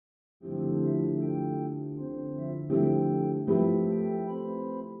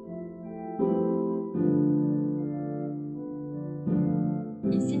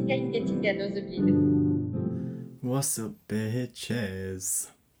What's up, bitches?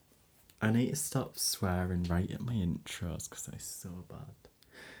 I need to stop swearing right at my intros because they're so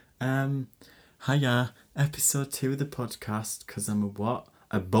bad. Hiya, episode 2 of the podcast because I'm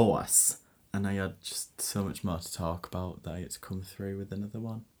a boss. And I had just so much more to talk about that I had to come through with another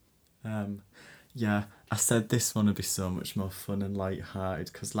one. Yeah, I said this one would be so much more fun and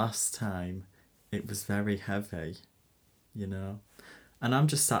light-hearted because last time it was very heavy, you know? And I'm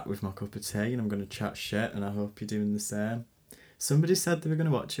just sat with my cup of tea and I'm going to chat shit and I hope you're doing the same. Somebody said they were going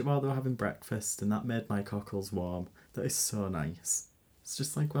to watch it while they were having breakfast and that made my cockles warm. That is so nice. It's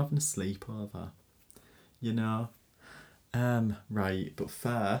just like we're having a sleepover, you know? Right, but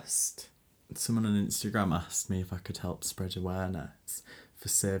first, someone on Instagram asked me if I could help spread awareness for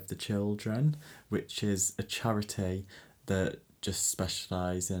Save the Children, which is a charity that just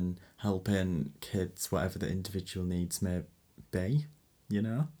specialise in helping kids, whatever their individual needs may be, you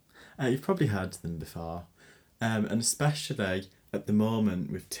know? You've probably heard of them before. And especially at the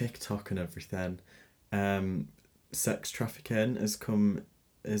moment with TikTok and everything, sex trafficking has come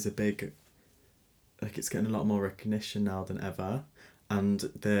as a big, like it's getting a lot more recognition now than ever. And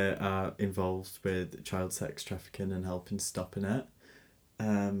they are involved with child sex trafficking and helping stopping it.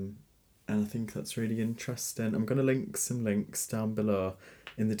 And I think that's really interesting. I'm going to link some links down below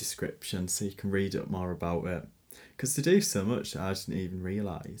in the description so you can read up more about it. Because they do so much that I didn't even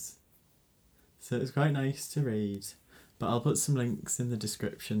realise. So it's quite nice to read. But I'll put some links in the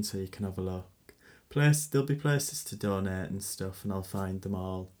description so you can have a look. There'll be places to donate and stuff, and I'll find them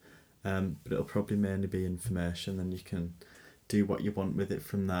all. But it'll probably mainly be information, and you can do what you want with it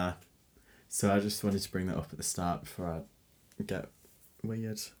from there. So I just wanted to bring that up at the start before I get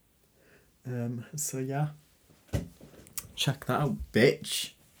weird. So yeah, check that out,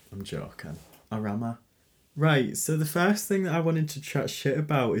 bitch. I'm joking. Or am I? Right, so the first thing that I wanted to chat shit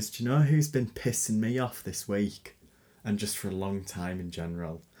about is, do you know who's been pissing me off this week? And just for a long time in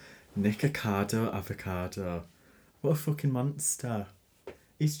general? Nikocado Avocado. What a fucking monster.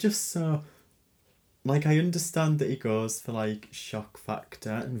 He's just so... Like, I understand that he goes for, like, shock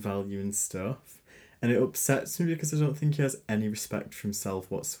factor and value and stuff. And it upsets me because I don't think he has any respect for himself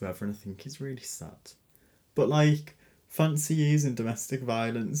whatsoever. And I think he's really sad. But, like, fancy using domestic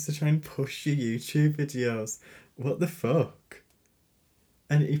violence to try and push your YouTube videos. What the fuck?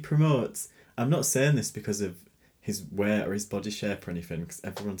 And he promotes... I'm not saying this because of his weight or his body shape or anything, because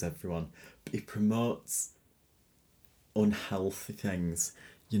everyone's everyone. But he promotes unhealthy things.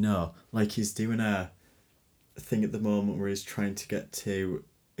 You know, like he's doing a thing at the moment where he's trying to get to...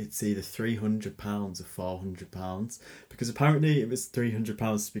 It's either £300 or £400 because apparently it was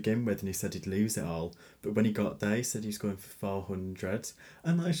 £300 to begin with and he said he'd lose it all, but when he got there he said he was going for 400,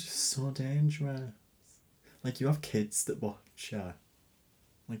 and that's just so dangerous. Like, you have kids that watch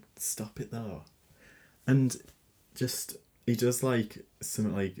like, stop it though. And just, he does like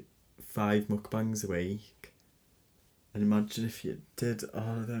something like 5 mukbangs a week, and imagine if you did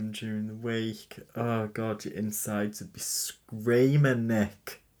all of them during the week. Oh god, your insides would be screaming,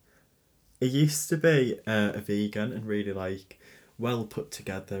 Nick. He used to be a vegan and really, like, well put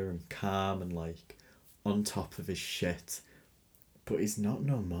together and calm and, like, on top of his shit. But he's not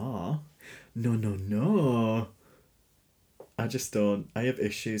no more. No. I just don't. I have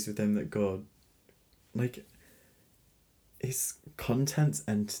issues with him that go... Like, his content's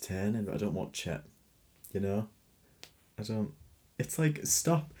entertaining, but I don't watch it. You know? I don't... It's like,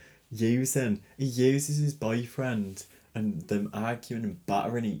 stop using... He uses his boyfriend and them arguing and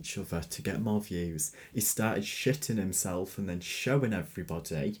battering each other to get more views. He started shitting himself and then showing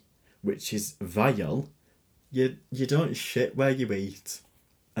everybody, which is vile. You don't shit where you eat.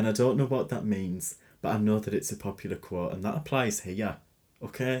 And I don't know what that means, but I know that it's a popular quote, and that applies here.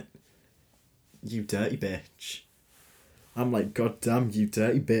 Okay? You dirty bitch. I'm like, God damn, you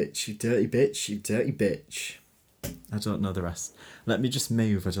dirty bitch, you dirty bitch, you dirty bitch. I don't know the rest. Let me just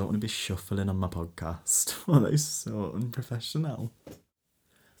move. I don't want to be shuffling on my podcast. Oh, that is so unprofessional.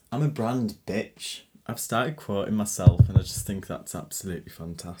 I'm a brand bitch. I've started quoting myself and I just think that's absolutely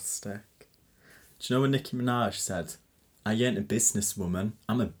fantastic. Do you know when Nicki Minaj said, I ain't a businesswoman,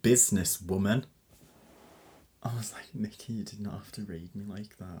 I'm a businesswoman? I was like, Nicki, you did not have to read me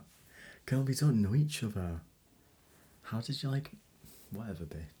like that. Girl, we don't know each other. How did you like... Whatever,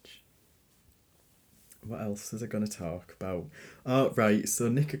 bitch. What else is I going to talk about? Oh, right, so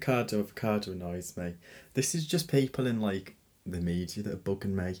Nikocado Avocado annoys me. This is just people in, like, the media that are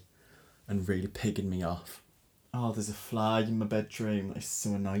bugging me and really pigging me off. Oh, there's a fly in my bedroom. It's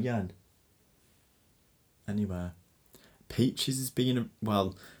so annoying. Anyway, Peaches is being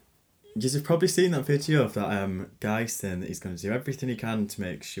well. You've probably seen that video of that guy saying that he's going to do everything he can to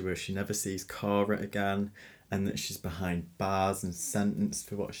make sure she never sees Cora again, and that she's behind bars and sentenced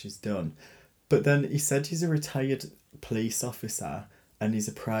for what she's done. But then he said he's a retired police officer and he's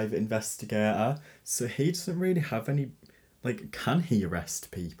a private investigator, so he doesn't really have any. Like, can he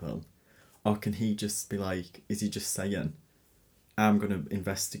arrest people, or can he just be like? Is he just saying, "I'm going to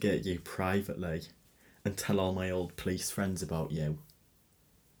investigate you privately, and tell all my old police friends about you"?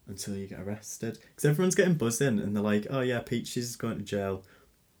 Until you get arrested. Because everyone's getting buzzing and they're like, oh yeah, Peaches is going to jail.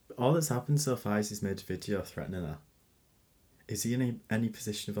 All that's happened so far is he's made a video threatening her. Is he in any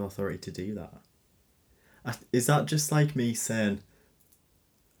position of authority to do that? Is that just like me saying,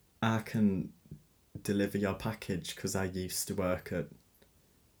 I can deliver your package because I used to work at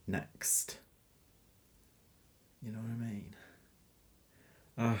Next? You know what I mean?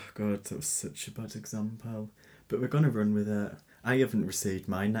 Oh god, that was such a bad example. But we're going to run with it. I haven't received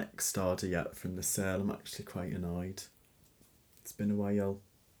my next order yet from the sale. I'm actually quite annoyed. It's been a while.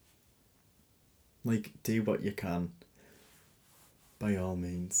 Like, do what you can. By all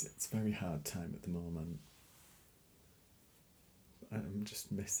means. It's a very hard time at the moment. I'm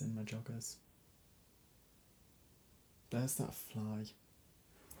just missing my joggers. There's that fly.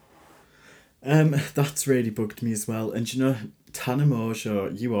 That's really bugged me as well. And you know, Tana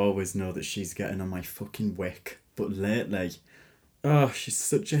Mojo, you always know that she's getting on my fucking wick. But lately, oh, she's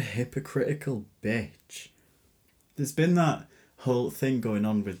such a hypocritical bitch. There's been that whole thing going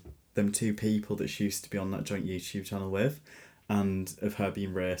on with them two people that she used to be on that joint YouTube channel with, and of her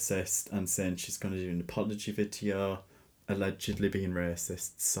being racist and saying she's going to do an apology video, allegedly being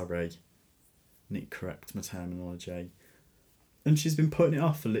racist, sorry. Need to correct my terminology. And she's been putting it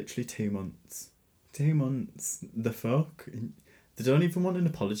off for literally 2 months. 2 months. The fuck? They don't even want an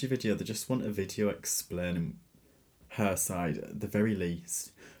apology video, they just want a video explaining her side at the very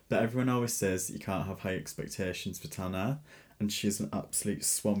least. But everyone always says you can't have high expectations for Tana, and she's an absolute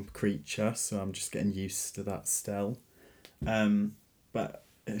swamp creature, so I'm just getting used to that still. But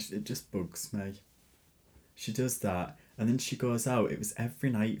it just bugs me. She does that, and then she goes out. It was every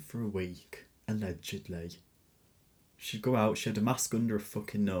night for a week, allegedly. She'd go out, she had a mask under her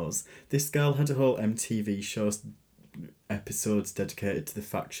fucking nose. This girl had a whole MTV show episodes dedicated to the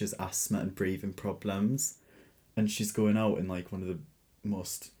fact she has asthma and breathing problems. And she's going out in like one of the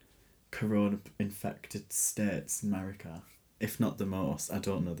most corona infected states in America. If not the most. I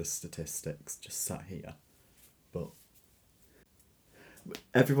don't know the statistics, just sat here. But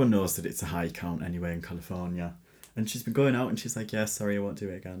everyone knows that it's a high count anyway in California. And she's been going out and she's like, yeah, sorry, I won't do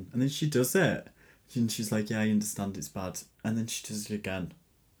it again. And then she does it. And she's like, yeah, I understand it's bad. And then she does it again.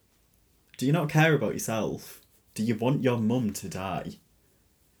 Do you not care about yourself? Do you want your mum to die?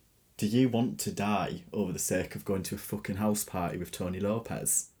 Do you want to die over the sake of going to a fucking house party with Tony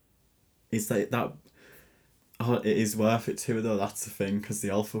Lopez? Is that... Oh, it is worth it too, though, that's the thing, because they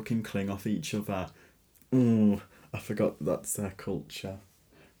all fucking cling off each other. Oh, I forgot that's their culture.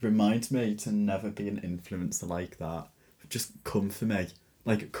 Remind me to never be an influencer like that. Just come for me.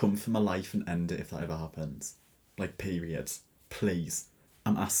 Like, come for my life and end it if that ever happens. Like, period. Please.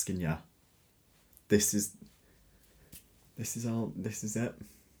 I'm asking ya. This is it.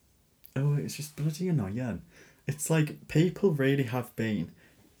 Oh, it's just bloody annoying. It's like people really have been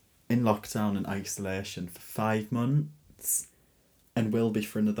in lockdown and isolation for 5 months and will be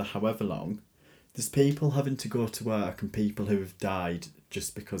for another however long. There's people having to go to work and people who have died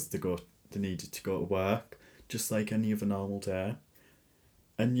just because they needed to go to work, just like any other normal day.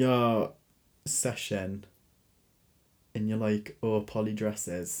 And your session in your like poly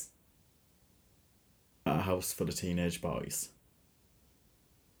dresses at a house full of teenage boys.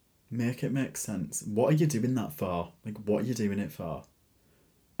 Make it make sense. What are you doing that for? Like, what are you doing it for?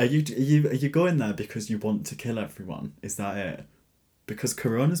 Are you going there because you want to kill everyone? Is that it? Because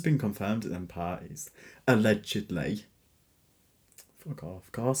Corona's been confirmed at them parties. Allegedly. Fuck off.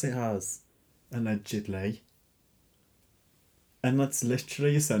 Of course it has. Allegedly. And that's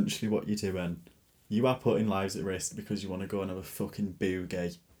literally essentially what you're doing. You are putting lives at risk because you want to go and have a fucking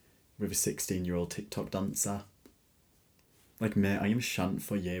boogie with a 16-year-old TikTok dancer. Like, mate, I am shant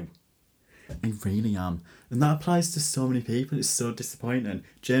for you. I really am. And that applies to so many people. It's so disappointing.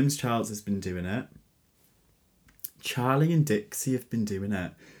 James Charles has been doing it. Charlie and Dixie have been doing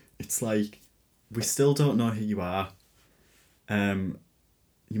it. It's like, we still don't know who you are. You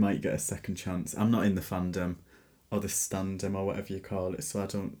might get a second chance. I'm not in the fandom or the standom or whatever you call it, so I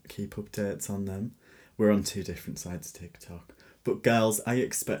don't keep updates on them. We're on 2 different sides of TikTok. But girls, I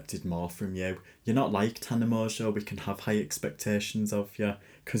expected more from you. You're not like Tana Mojo. We can have high expectations of you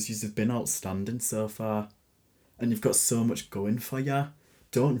because you've been outstanding so far. and you've got so much going for you.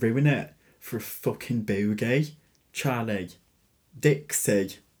 Don't ruin it for a fucking boogie. Charlie.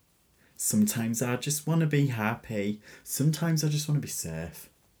 Dixie. Sometimes I just want to be happy. Sometimes I just want to be safe.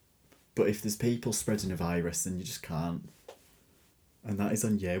 But if there's people spreading a virus, then you just can't. And that is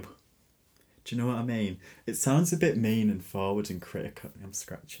on you. Do you know what I mean? It sounds a bit mean and forward and critical. I'm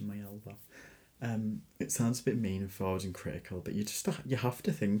scratching my elbow. It sounds a bit mean and forward and critical, but you have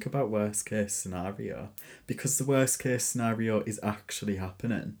to think about worst case scenario, because the worst case scenario is actually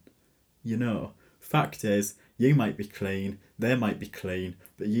happening. You know, fact is, you might be clean, they might be clean,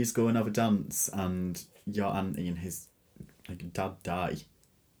 but you's go and have a dance and your auntie and his dad die,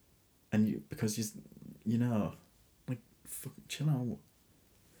 and because you know, fuck, chill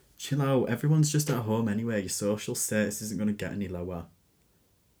out. Everyone's just at home anyway. Your social status isn't going to get any lower.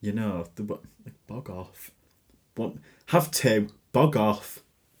 You know, bog off. What? Have two. Bog off.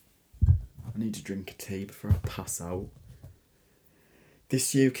 I need to drink a tea before I pass out.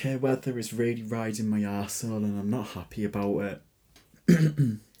 This UK weather is really riding my arsehole and I'm not happy about it.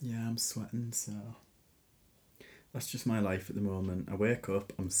 Yeah, I'm sweating, so... That's just my life at the moment. I wake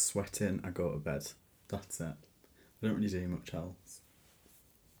up, I'm sweating, I go to bed. That's it. I don't really do much else.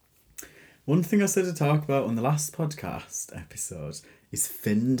 One thing I said to talk about on the last podcast episode is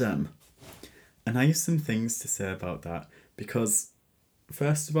Findom. And I have some things to say about that, because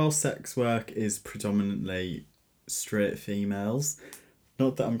first of all, sex work is predominantly straight females.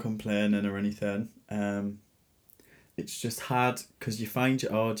 Not that I'm complaining or anything. It's just hard because you find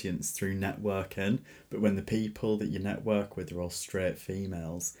your audience through networking, but when the people that you network with are all straight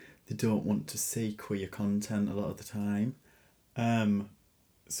females, they don't want to see queer content a lot of the time.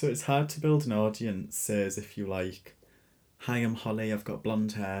 So it's hard to build an audience, say as if you like, hi, I'm Holly, I've got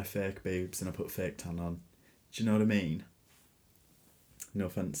blonde hair, fake boobs, and I put fake tan on. Do you know what I mean? No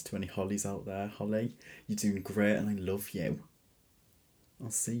offence to any Hollies out there. Holly, you're doing great and I love you.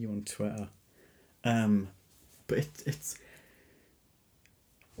 I'll see you on Twitter. But it's...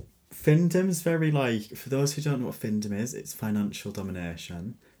 Findom's very like, for those who don't know what Findom is, it's financial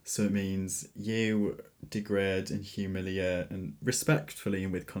domination. So it means you degrade and humiliate, and respectfully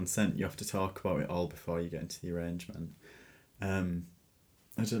and with consent, you have to talk about it all before you get into the arrangement. I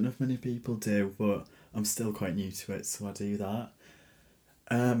don't know if many people do, but I'm still quite new to it, so I do that.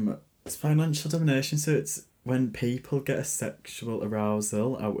 It's financial domination, so it's when people get a sexual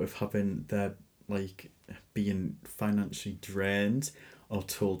arousal out of having their, being financially drained or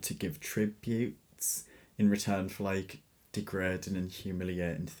told to give tributes in return for, degrading and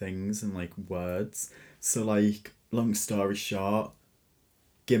humiliating things and, words. So, long story short,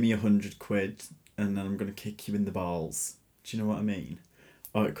 give me 100 quid and then I'm going to kick you in the balls. Do you know what I mean?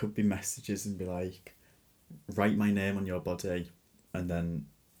 Or it could be messages and be like, write my name on your body and then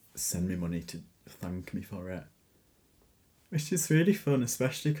send me money to thank me for it. Which is really fun,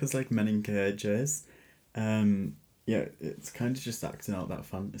 especially because, men in cages. Yeah, it's kind of just acting out that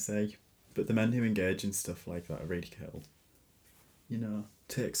fantasy. But the men who engage in stuff like that are really cool. You know,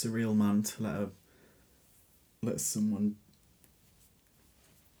 takes a real man to let someone...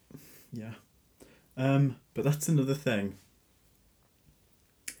 Yeah. But that's another thing.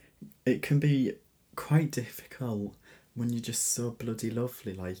 It can be quite difficult when you're just so bloody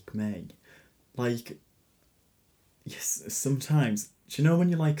lovely like me. Yes, sometimes... Do you know when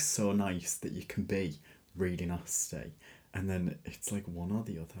you're, so nice that you can be really nasty? And then it's, one or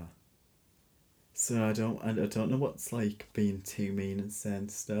the other. So I don't know what's being too mean and saying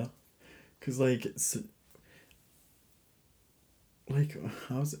stuff, because it's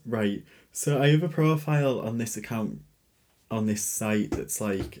how's it right? So I have a profile on this account, on this site that's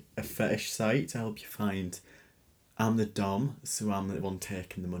a fetish site to help you find. I'm the dom, so I'm the one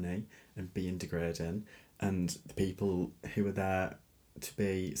taking the money and being degrading, and the people who are there to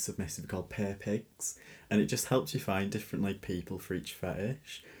be submissive are called pay pigs, and it just helps you find different people for each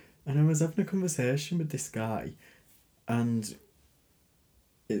fetish. And I was having a conversation with this guy, and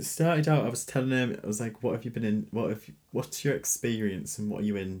it started out, I was telling him, I was like, what have you been in, what's your experience and what are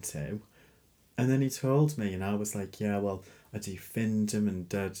you into? And then he told me, and I was like, yeah, well, I do Findom and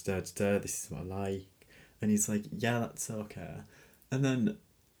this is what I like. And he's like, yeah, that's okay. And then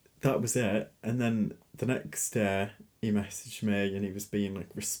that was it. And then the next day, he messaged me and he was being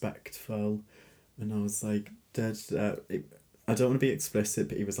respectful. And I was like, I don't want to be explicit,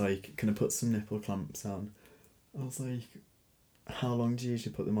 but he was like, can I put some nipple clamps on? I was like, how long do you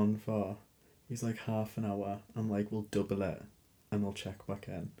usually put them on for? He's like, half an hour. I'm like, we'll double it and I'll check back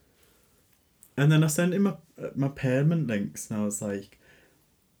in. And then I sent him my payment links and I was like,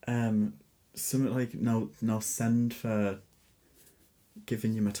 something no send for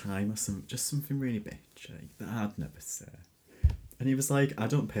giving you my time or something, just something really bitchy that I'd never say. And he was like, I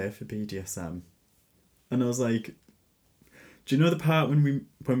don't pay for BDSM. And I was like, do you know the part when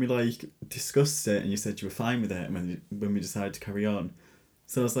we like discussed it and you said you were fine with it and when we decided to carry on?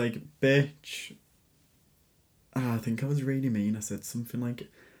 So I was like, bitch. I think I was really mean. I said something like,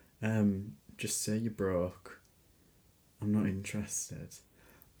 just say you're broke. I'm not interested.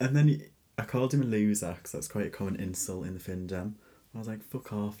 And then I called him a loser because that's quite a common insult in the findom. I was like,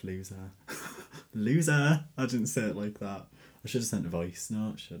 fuck off, loser. Loser! I didn't say it like that. I should have sent a voice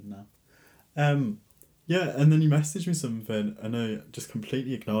note, shouldn't I? Yeah, and then he messaged me something and I just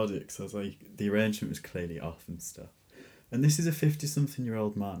completely ignored it because I was like, the arrangement was clearly off and stuff. And this is a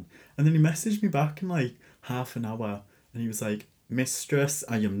 50-something-year-old man. And then he messaged me back in like half an hour and he was like, Mistress,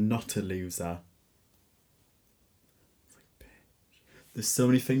 I am not a loser. There's so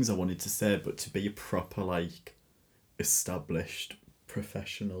many things I wanted to say, but to be a proper, like, established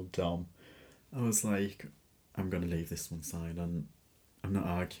professional dom, I was like, I'm going to leave this one silent. I'm not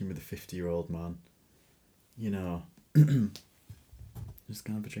arguing with a 50-year-old man. You know, just going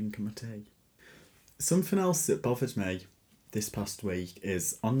to have a drink of my tea. Something else that bothered me this past week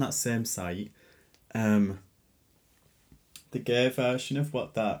is on that same site, the gay version of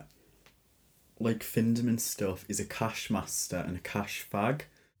what that like findom and stuff is a cash master and a cash fag.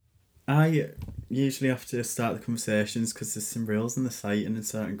 I usually have to start the conversations because there's some rules on the site and in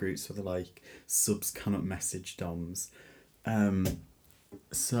certain groups where they're like subs cannot message doms.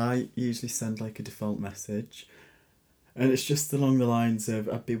 So I usually send like a default message. And it's just along the lines of,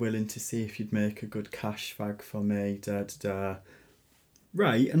 I'd be willing to see if you'd make a good cash fag for me, da da da.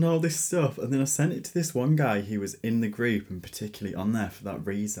 Right, and all this stuff. And then I sent it to this one guy who was in the group and particularly on there for that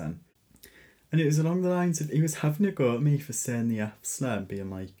reason. And it was along the lines of, he was having a go at me for saying the F slur and being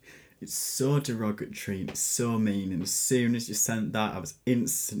like, it's so derogatory and it's so mean. And as soon as you sent that, I was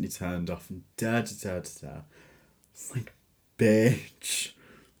instantly turned off and da da da da da. It's like, bitch.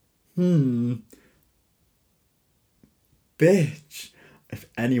 Bitch. If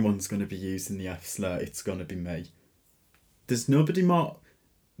anyone's going to be using the F slur, it's going to be me. There's nobody more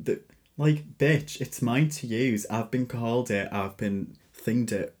that, like, bitch, it's mine to use. I've been called it, I've been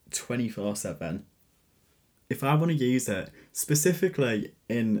thinged it 24/7. If I want to use it, specifically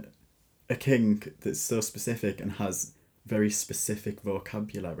in a kink that's so specific and has very specific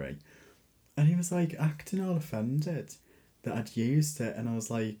vocabulary. And he was like acting all offended that I'd used it, and I was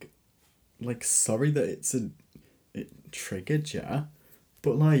like sorry that it triggered you,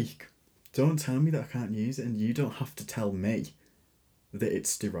 but like, don't tell me that I can't use it, and you don't have to tell me that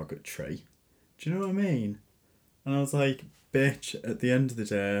it's derogatory. Do you know what I mean? And I was like, bitch, at the end of the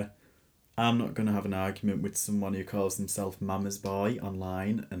day, I'm not going to have an argument with someone who calls himself Mama's Boy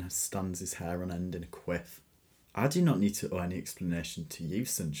online and stands his hair on end in a quiff. I do not need to owe any explanation to you,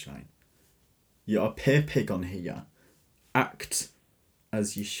 sunshine. You're a pay pig on here. Act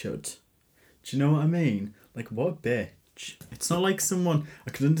as you should. Do you know what I mean? Like, what a bitch. It's not like someone...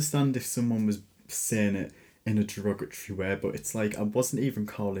 I could understand if someone was saying it in a derogatory way, but it's like, I wasn't even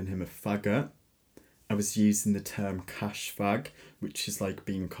calling him a faggot. I was using the term cash fag, which is like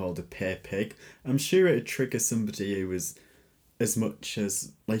being called a pay pig. I'm sure it'd trigger somebody who was as much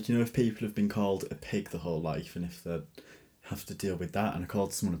as, like, you know, if people have been called a pig the whole life and if they have to deal with that and I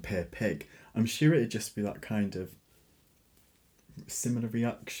called someone a pay pig, I'm sure it'd just be that kind of similar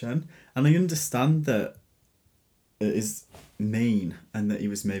reaction. And I understand that it is mean and that he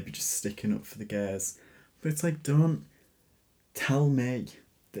was maybe just sticking up for the gays, but it's like, don't tell me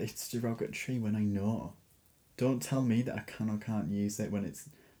that it's derogatory when I know. Don't tell me that I can or can't use it when it's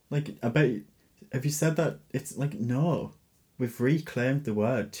like about. Have you said that? It's like, no, we've reclaimed the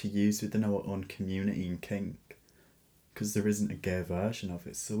word to use within our own community in kink because there isn't a gay version of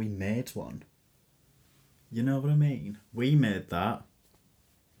it, so we made one. You know what I mean? We made that.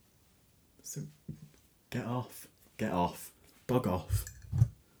 So get off, bog off. I'm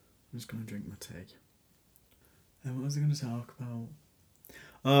just gonna drink my tea. And what was I going to talk about?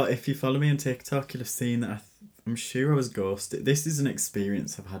 Oh, if you follow me on TikTok, you'll have seen that I'm sure I was ghosted. This is an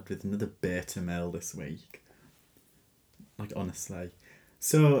experience I've had with another beta male this week. Like, honestly.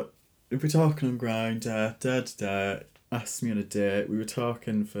 So, we were talking on Grindr, asked me on a date. We were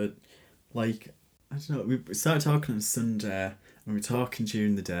talking for, like, I don't know, we started talking on Sunday, and we were talking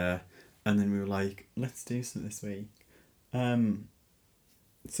during the day, and then we were like, let's do something this week.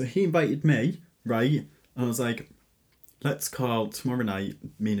 So he invited me, right? And I was like, let's call tomorrow night,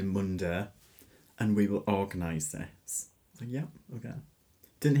 meaning Monday, and we will organise this. I was like, yeah, okay.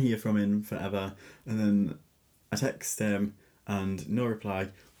 Didn't hear from him forever, and then I text him, and no reply.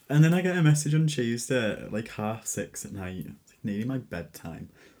 And then I get a message on Tuesday at like 6:30 at night. I was like, nearly my bedtime.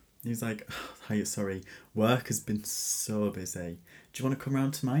 He was like, "Hi, sorry, work has been so busy. Do you want to come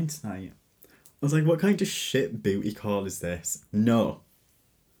round to mine tonight?" I was like, "What kind of shit booty call is this?" No.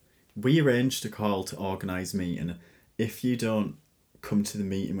 We arranged a call to organise a meeting. If you don't come to the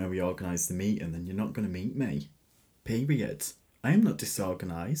meeting where we organise the meeting, then you're not going to meet me. Period. I am not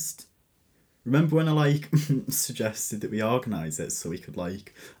disorganised. Remember when I suggested that we organise it so we could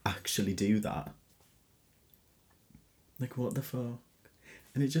actually do that? What the fuck?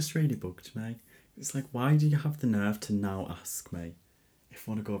 And it just really bugged me. It's like, why do you have the nerve to now ask me if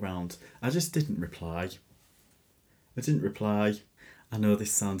I want to go around? I just didn't reply. I know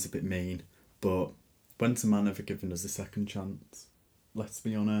this sounds a bit mean, but when's a man ever given us a second chance? Let's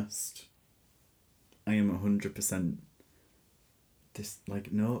be honest. I am 100%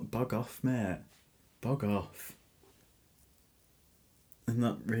 no, bog off, mate. Bog off. And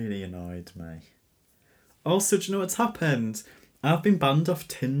that really annoyed me. Also, do you know what's happened? I've been banned off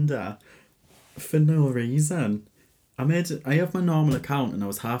Tinder for no reason. I have my normal account and I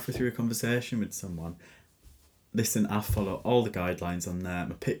was halfway through a conversation with someone. Listen, I follow all the guidelines on there.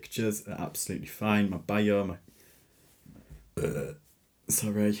 My pictures are absolutely fine. My bio,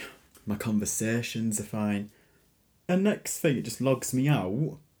 my conversations are fine. And next thing, it just logs me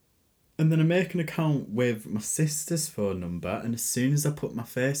out. And then I make an account with my sister's phone number, and as soon as I put my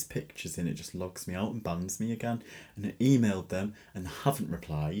face pictures in, it just logs me out and bans me again. And I emailed them and haven't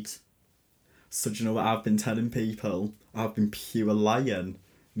replied. So do you know what I've been telling people? I've been pure lying.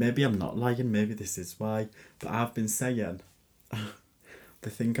 Maybe I'm not lying, maybe this is why. But I've been saying, they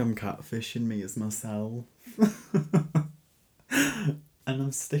think I'm catfishing me as myself. And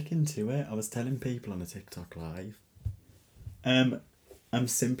I'm sticking to it. I was telling people on a TikTok live. I'm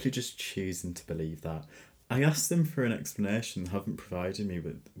simply just choosing to believe that. I asked them for an explanation, they haven't provided me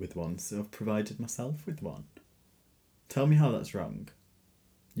with one, so I've provided myself with one. Tell me how that's wrong.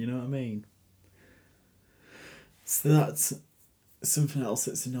 You know what I mean? So that's something else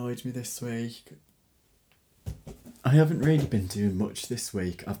that's annoyed me this week. I haven't really been doing much this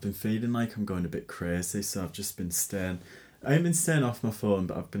week. I've been feeling like I'm going a bit crazy, so I've just been I haven't been staying off my phone,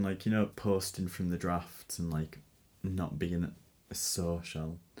 but I've been posting from the drafts and not being a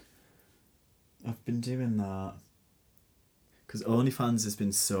social. I've been doing that because OnlyFans has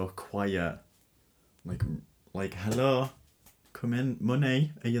been so quiet. Hello, come in,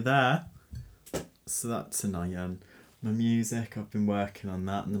 money, are you there? So that's annoying. My music, I've been working on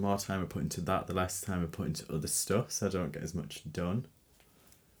that, and the more time I put into that, the less time I put into other stuff, so I don't get as much done.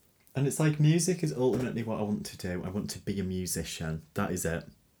 And it's music is ultimately what I want to do. I want to be a musician. That is it.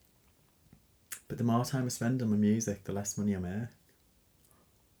 But the more time I spend on my music, the less money I make.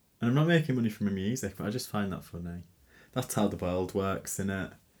 And I'm not making money from my music, but I just find that funny. That's how the world works,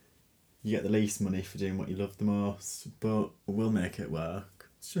 innit? You get the least money for doing what you love the most, but we'll make it work.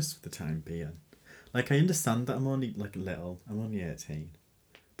 It's just for the time being. I understand that I'm only, little. I'm only 18.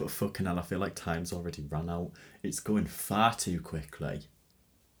 But fucking hell, I feel like time's already run out. It's going far too quickly.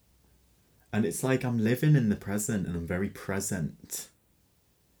 And it's I'm living in the present and I'm very present.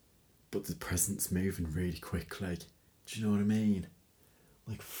 But the present's moving really quickly. Do you know what I mean?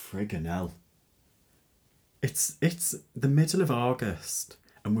 Friggin' hell. It's the middle of August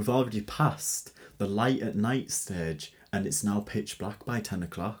and we've already passed the light at night stage and it's now pitch black by 10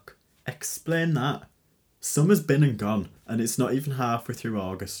 o'clock. Explain that. Summer's been and gone and it's not even halfway through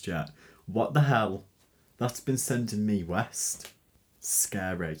August yet. What the hell? That's been sending me west.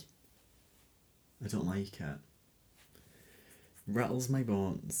 Scary. I don't like it. Rattles my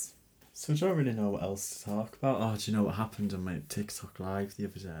bones. So I don't really know what else to talk about. Oh, do you know what happened on my TikTok live the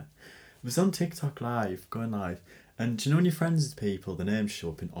other day? I was on TikTok live, going live, and do you know when you're friends with people, the names show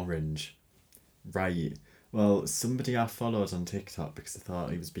up in orange? Right. Well, somebody I followed on TikTok because I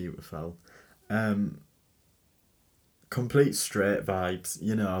thought he was beautiful. Complete straight vibes.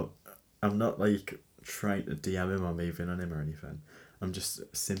 I'm not trying to DM him or moving on him or anything. I'm just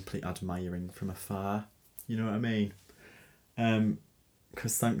simply admiring from afar. You know what I mean?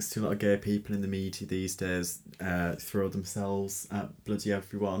 Because thanks to a lot of gay people in the media these days, throw themselves at bloody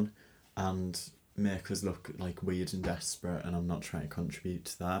everyone and make us look weird and desperate, and I'm not trying to contribute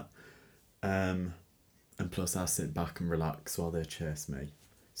to that. And plus I sit back and relax while they chase me.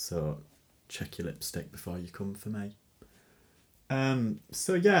 So check your lipstick before you come for me.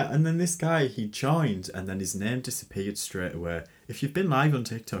 So yeah, and then this guy, he joined and then his name disappeared straight away. If you've been live on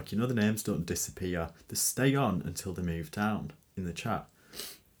TikTok, you know the names don't disappear. They stay on until they move down in the chat.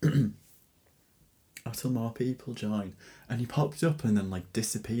 Until more people join. And he popped up and then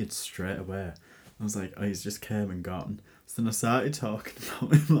disappeared straight away. I was like, oh, he's just came and gone. So then I started talking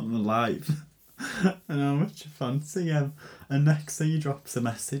about him on the live. and how much I fancy him. And next thing he drops a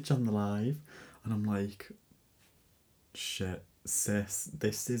message on the live, and I'm like, shit, sis,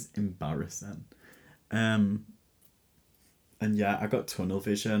 this is embarrassing. And yeah, I got tunnel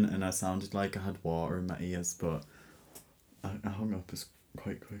vision and I sounded like I had water in my ears, but I hung up as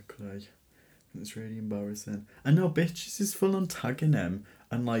quite quickly. It's really embarrassing. And now bitches is full on tagging him,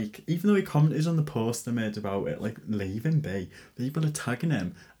 and like, even though he commented on the post I made about it, like, leave him be. People are tagging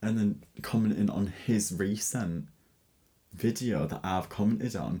him and then commenting on his recent video that I've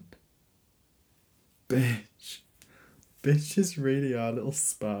commented on. Bitches really are little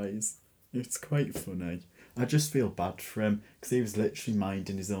spies. It's quite funny. I just feel bad for him because he was literally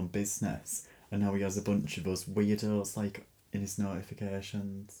minding his own business, and now he has a bunch of us weirdos like in his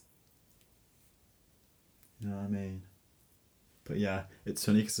notifications. You know what I mean? But yeah, it's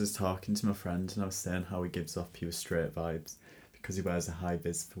funny because I was talking to my friend and I was saying how he gives off pure straight vibes because he wears a high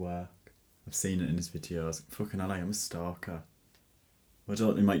vis for work. I've seen it in his videos. Fucking hell, I am a stalker. I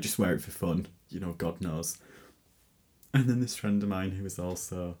don't, he might just wear it for fun. You know, God knows. And then this friend of mine who is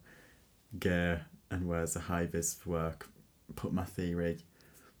also gay and wears a high vis for work put my theory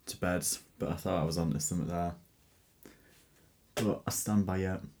to bed, but I thought I was onto something there. But I stand by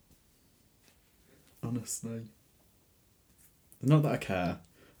it. Honestly. Not that I care.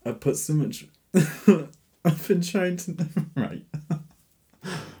 I put so much... I've been trying to... Right.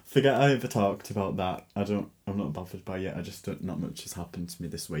 Forget I ever talked about that. I'm not bothered by it. I just don't... Not much has happened to me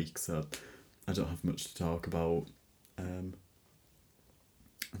this week, so I don't have much to talk about. And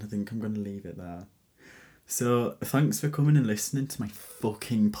I think I'm going to leave it there. So, thanks for coming and listening to my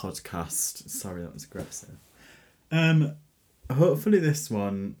fucking podcast. Sorry, that was aggressive. Hopefully this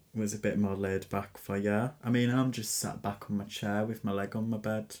one was a bit more laid back for you. I mean, I'm just sat back on my chair with my leg on my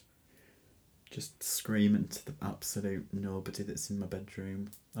bed, just screaming to the absolute nobody that's in my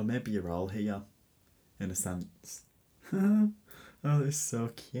bedroom. Or maybe you're all here, in a sense. Oh, that's so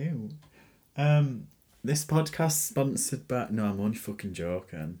cute. This podcast sponsored by... No, I'm only fucking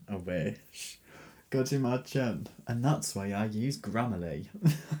joking. I wish. God, imagine. And that's why I use Grammarly.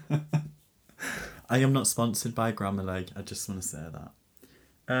 I am not sponsored by Grammarly. I just want to say that.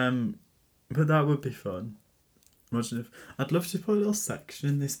 But that would be fun. Imagine if... I'd love to put a little section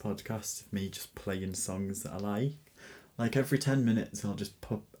in this podcast of me just playing songs that I like. Like every 10 minutes I'll just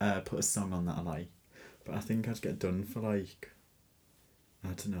put a song on that I like. But I think I'd get done for like... I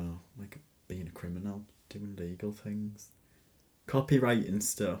don't know, like being a criminal, doing legal things. Copywriting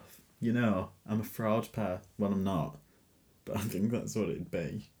stuff. You know, I'm a fraud pair. Well, I'm not. But I think that's what it'd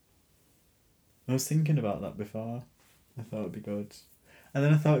be. I was thinking about that before. I thought it'd be good. And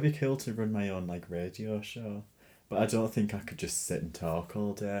then I thought it'd be cool to run my own like radio show. But I don't think I could just sit and talk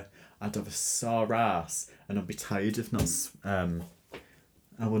all day. I'd have a sore ass and I'd be tired if not...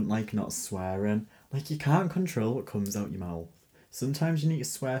 I wouldn't like not swearing. Like, you can't control what comes out your mouth. Sometimes you need to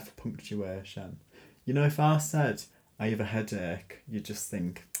swear for punctuation. You know, if I said, I have a headache, you just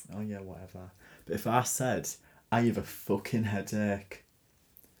think, oh yeah, whatever. But if I said, I have a fucking headache,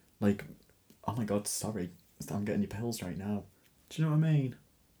 like, oh my god, sorry, I'm getting your pills right now. Do you know what I mean?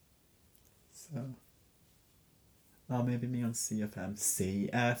 So, or maybe me on CFM.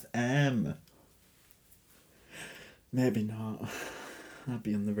 CFM! Maybe not. I'd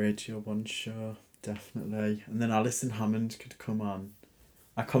be on the Radio 1 show, definitely. And then Alison Hammond could come on.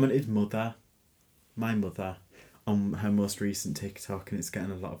 I commented my mother, on her most recent TikTok, and it's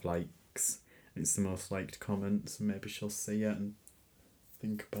getting a lot of likes. It's the most liked comment, so maybe she'll see it and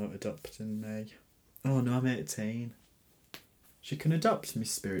think about adopting me. Oh no, I'm 18. She can adopt me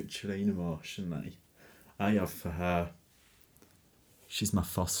spiritually and emotionally. I have for her. She's my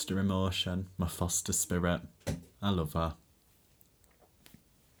foster emotion, my foster spirit. I love her.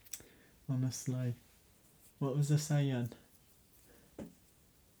 Honestly. What was I saying?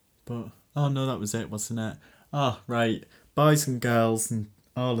 But, oh no, that was it, wasn't it? Oh, right. Boys and girls and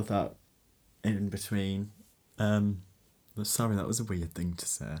all of that in between. Sorry, that was a weird thing to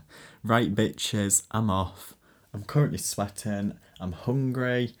say. Right, bitches, I'm off. I'm currently sweating. I'm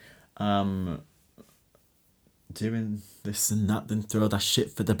hungry. Doing this and that, then throw that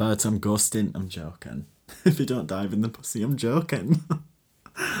shit for the birds. I'm ghosting. I'm joking. If you don't dive in the pussy, I'm joking.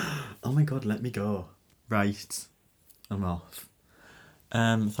 Oh my god, let me go. Right, I'm off.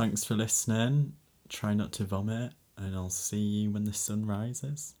 Thanks for listening. Try not to vomit, and I'll see you when the sun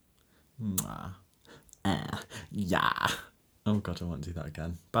rises. Mwah. Yeah. Oh god, I won't do that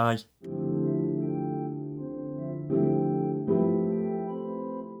again. Bye.